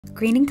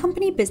Green &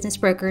 Company Business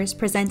Brokers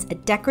presents a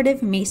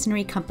decorative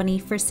masonry company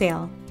for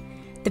sale.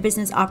 The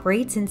business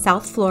operates in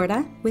South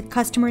Florida with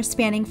customers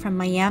spanning from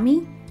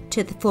Miami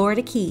to the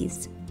Florida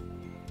Keys.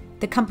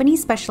 The company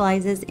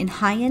specializes in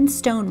high-end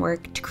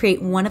stonework to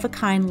create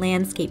one-of-a-kind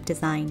landscape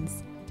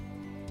designs.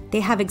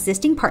 They have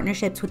existing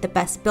partnerships with the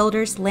best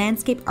builders,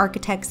 landscape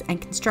architects, and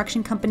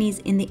construction companies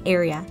in the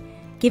area,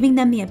 giving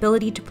them the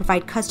ability to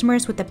provide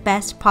customers with the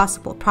best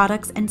possible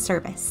products and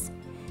service.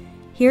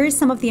 Here is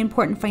some of the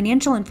important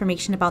financial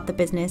information about the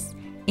business,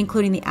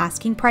 including the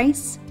asking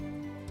price,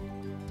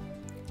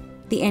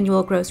 the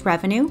annual gross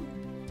revenue,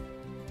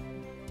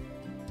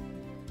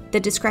 the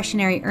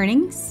discretionary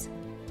earnings,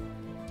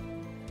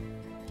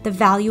 the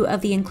value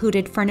of the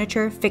included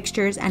furniture,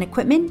 fixtures, and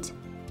equipment,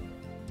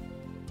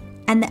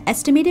 and the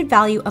estimated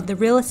value of the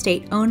real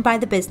estate owned by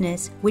the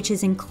business, which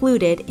is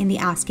included in the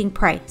asking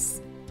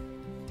price.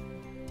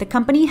 The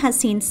company has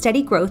seen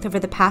steady growth over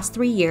the past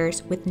 3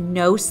 years with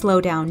no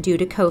slowdown due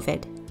to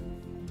COVID.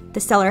 The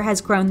seller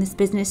has grown this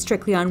business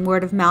strictly on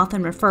word of mouth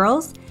and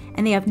referrals,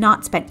 and they have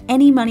not spent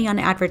any money on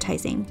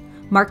advertising.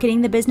 Marketing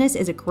the business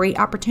is a great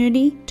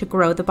opportunity to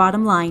grow the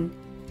bottom line.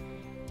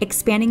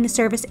 Expanding the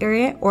service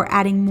area or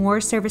adding more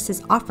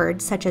services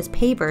offered, such as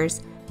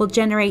pavers, will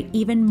generate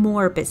even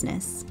more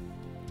business.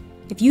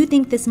 If you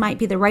think this might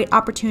be the right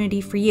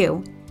opportunity for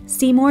you,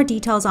 see more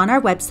details on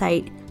our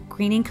website,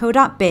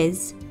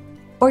 greenandco.biz,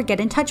 or get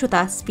in touch with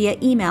us via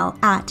email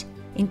at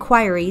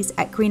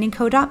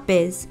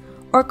inquiries@greenandco.biz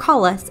or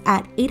call us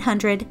at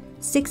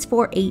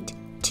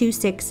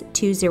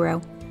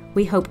 800-648-2620.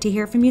 We hope to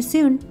hear from you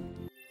soon.